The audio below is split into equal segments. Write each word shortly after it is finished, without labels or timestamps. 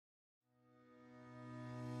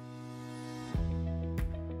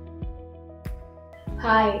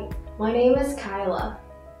Hi, my name is Kyla.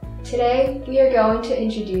 Today, we are going to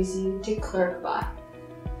introduce you to Clerkbot.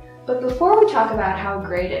 But before we talk about how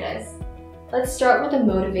great it is, let's start with the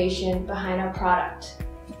motivation behind our product.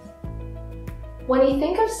 When you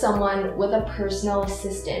think of someone with a personal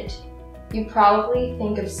assistant, you probably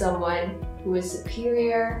think of someone who is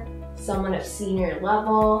superior, someone of senior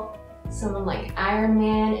level, someone like Iron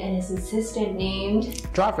Man and his assistant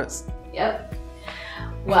named Jarvis. Yep.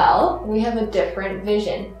 Well, we have a different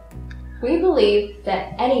vision. We believe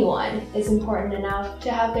that anyone is important enough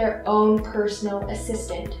to have their own personal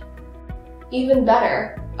assistant. Even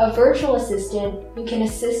better, a virtual assistant who can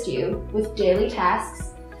assist you with daily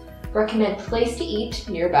tasks, recommend a place to eat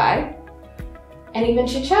nearby, and even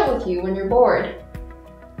chit-chat with you when you're bored.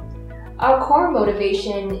 Our core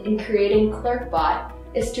motivation in creating Clerkbot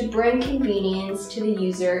is to bring convenience to the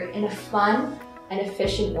user in a fun and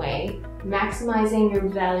efficient way, maximizing your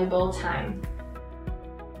valuable time.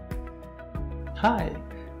 Hi,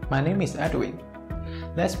 my name is Edwin.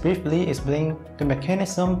 Let's briefly explain the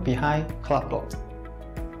mechanism behind Clerkbot.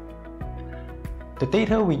 The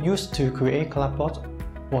data we used to create Clerkbot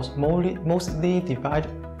was mostly derived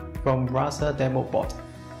from Rasa demo bot.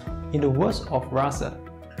 In the words of Rasa,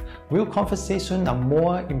 real conversations are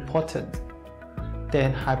more important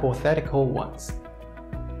than hypothetical ones.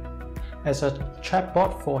 As a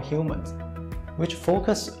chatbot for humans, which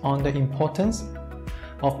focus on the importance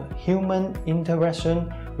of human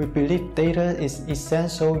interaction, we believe data is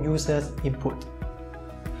essential users' input.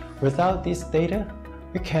 Without this data,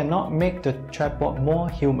 we cannot make the chatbot more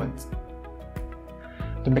human.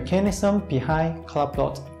 The mechanism behind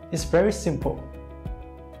Clerkbot is very simple.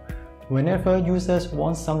 Whenever users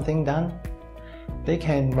want something done, they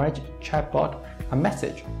can write chatbot a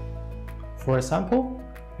message. For example,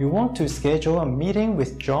 you want to schedule a meeting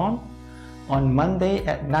with John on Monday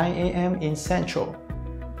at 9 a.m. in Central.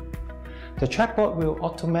 The chatbot will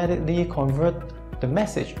automatically convert the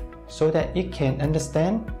message so that it can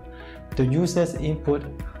understand the user's input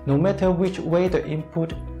no matter which way the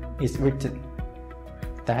input is written.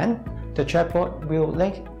 Then, the chatbot will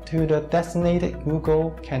link to the designated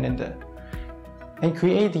Google Calendar and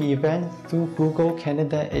create the event through Google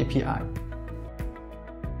Calendar API.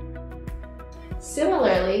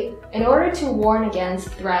 Similarly, in order to warn against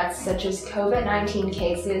threats such as COVID-19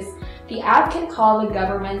 cases, the app can call the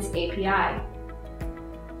government's API.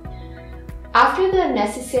 After the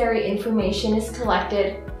necessary information is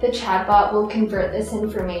collected, the chatbot will convert this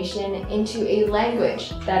information into a language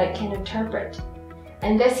that it can interpret,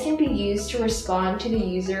 and this can be used to respond to the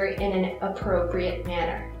user in an appropriate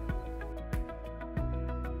manner.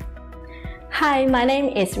 Hi, my name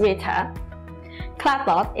is Rita.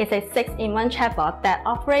 Clerkbot is a 6-in-1 chatbot that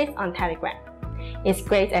operates on Telegram. It's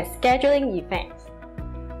great at scheduling events.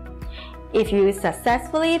 If you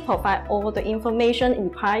successfully provide all the information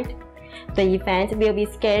required, the event will be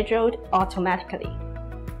scheduled automatically.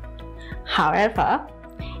 However,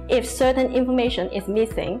 if certain information is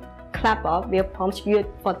missing, Clerkbot will prompt you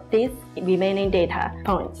for these remaining data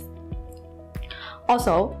points.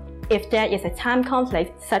 Also, if there is a time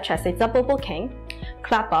conflict such as a double booking,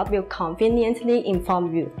 Clerkbot will conveniently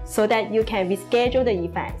inform you so that you can reschedule the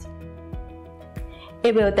event.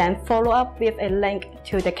 It will then follow up with a link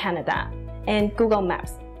to the calendar and Google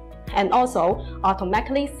Maps, and also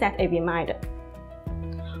automatically set a reminder.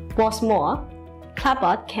 What's more,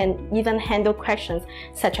 Clerkbot can even handle questions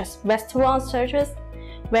such as restaurant searches,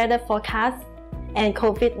 weather forecasts, and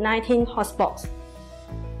COVID-19 hotspots.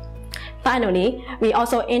 Finally, we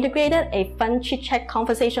also integrated a fun chit-chat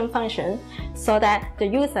conversation function so that the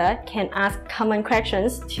user can ask common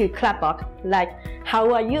questions to Clerkbot like,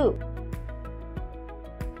 "How are you?"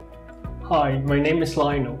 Hi, my name is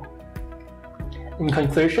Lionel. In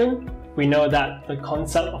conclusion, we know that the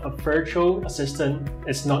concept of a virtual assistant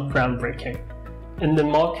is not groundbreaking. In the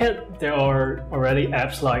market, there are already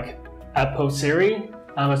apps like Apple Siri,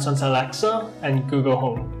 Amazon's Alexa, and Google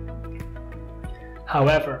Home.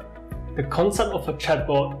 However, the concept of a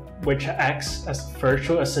chatbot which acts as a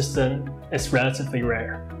virtual assistant is relatively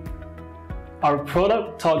rare. Our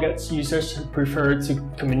product targets users who prefer to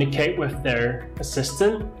communicate with their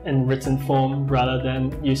assistant in written form rather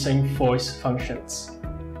than using voice functions.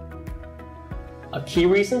 A key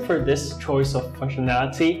reason for this choice of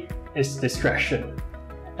functionality is discretion.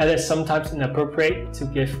 It is sometimes inappropriate to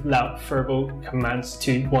give loud verbal commands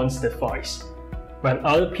to one's device when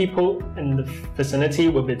other people in the vicinity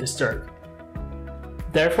will be disturbed.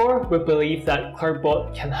 Therefore, we believe that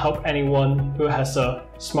Clerkbot can help anyone who has a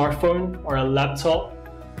smartphone or a laptop.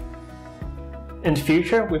 In the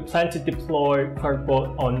future, we plan to deploy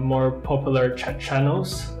Clerkbot on more popular chat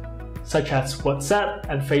channels such as WhatsApp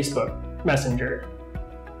and Facebook Messenger.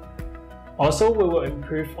 Also, we will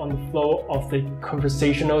improve on the flow of the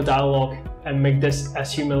conversational dialogue and make this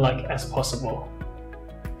as human-like as possible.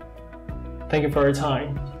 Thank you for your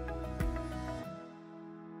time.